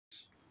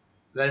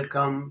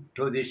Welcome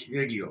to this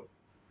video.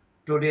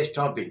 Today's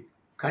topic,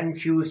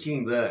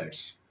 confusing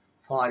words,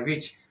 for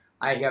which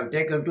I have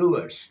taken two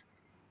words.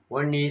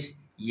 One is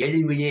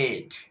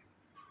eliminate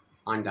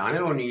and the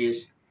other one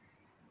is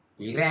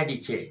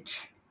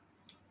eradicate.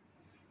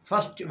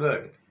 First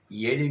word,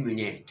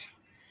 eliminate.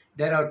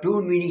 There are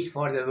two meanings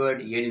for the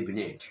word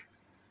eliminate.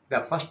 The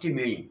first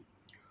meaning,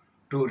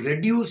 to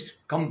reduce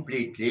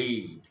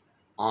completely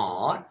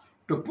or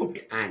to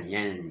put an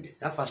end.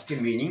 The first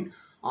meaning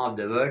of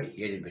the word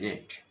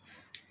eliminate.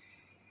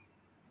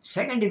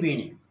 Second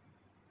meaning,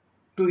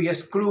 to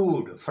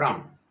exclude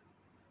from.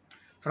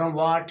 From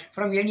what?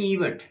 From any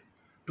event.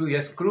 To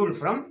exclude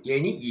from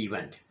any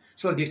event.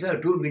 So these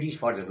are two meanings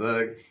for the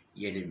word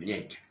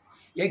eliminate.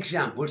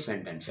 Example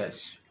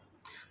sentences.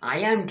 I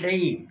am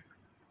trying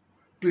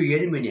to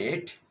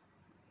eliminate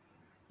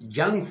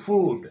junk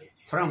food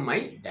from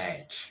my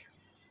diet.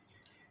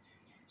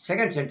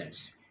 Second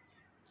sentence.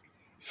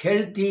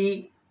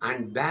 Healthy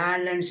and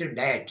balanced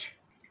diet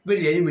will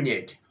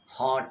eliminate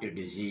heart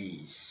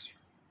disease.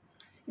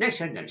 Next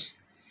sentence.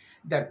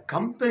 The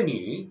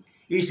company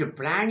is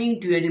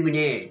planning to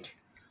eliminate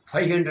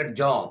 500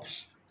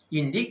 jobs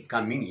in the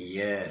coming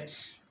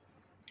years.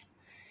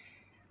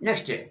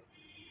 Next,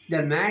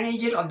 the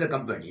manager of the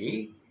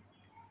company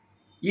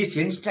is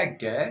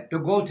instructed to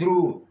go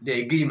through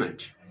the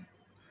agreement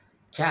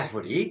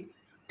carefully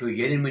to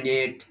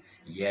eliminate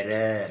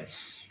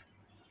errors.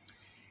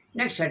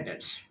 Next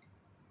sentence.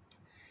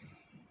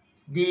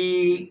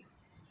 The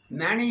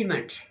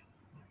management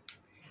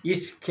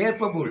is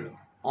capable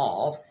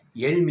of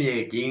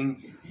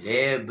eliminating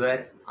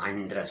labor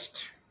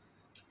unrest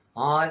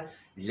or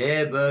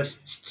labor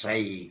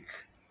strike.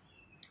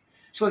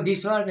 So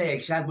these are the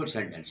example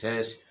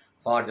sentences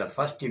for the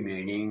first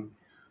meaning,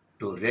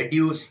 to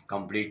reduce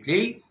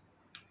completely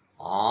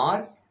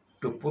or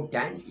to put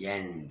an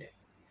end.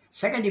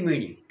 Second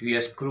meaning, to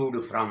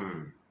exclude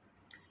from.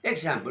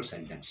 Example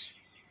sentence.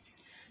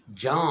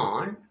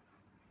 John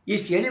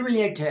is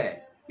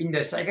eliminated in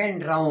the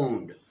second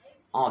round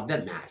of the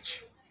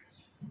match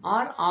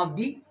or of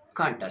the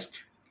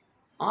contest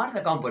or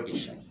the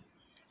competition.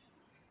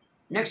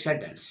 Next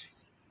sentence.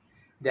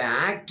 The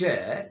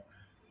actor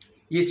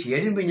is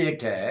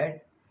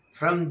eliminated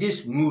from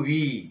this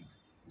movie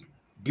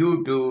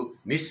due to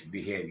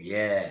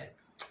misbehavior.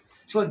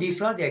 So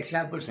these are the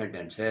example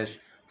sentences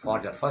for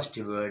the first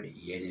word,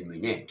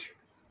 eliminate.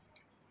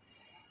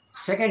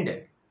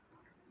 Second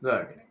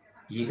word,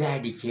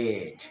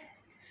 eradicate.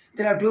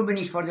 There are two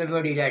meanings for the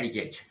word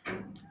eradicate.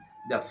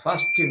 The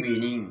first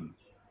meaning,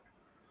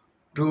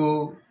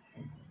 to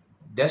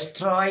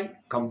destroy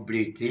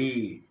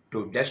completely.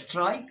 To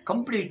destroy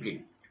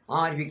completely.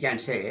 Or we can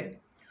say,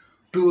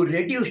 to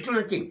reduce to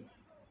nothing.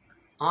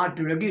 Or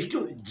to reduce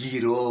to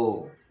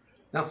zero.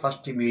 The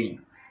first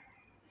meaning.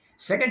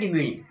 Second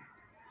meaning,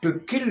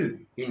 to kill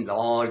in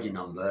large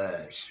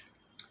numbers.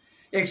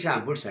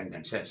 Example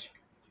sentences.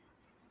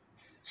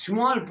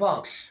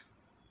 Smallpox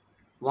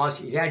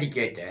was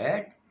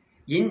eradicated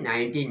in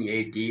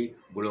 1980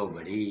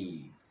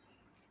 globally.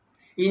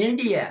 In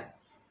India,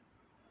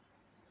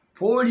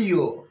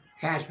 polio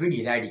has been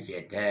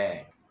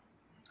eradicated.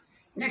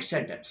 Next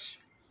sentence.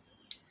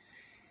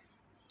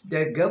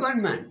 The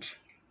government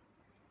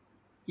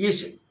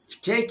is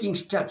taking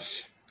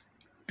steps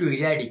to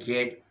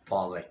eradicate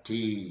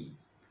poverty.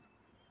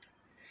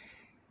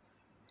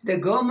 The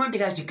government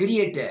has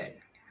created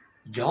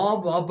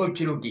job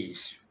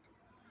opportunities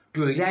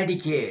to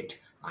eradicate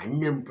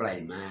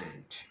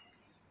unemployment.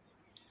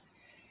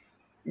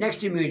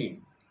 Next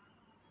meaning,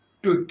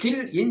 to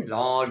kill in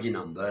large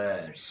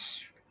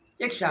numbers.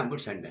 Example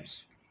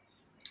sentence.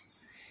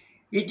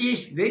 It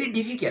is very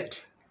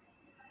difficult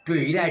to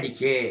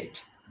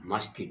eradicate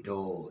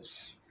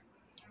mosquitoes.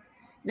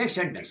 Next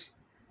sentence.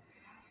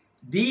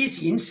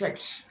 These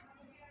insects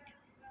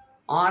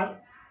or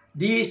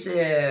these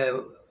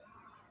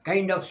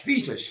kind of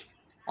species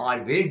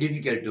are very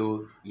difficult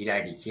to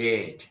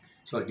eradicate.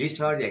 So these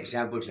are the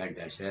example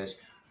sentences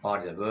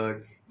for the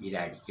word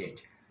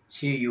eradicate.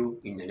 See you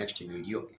in the next video.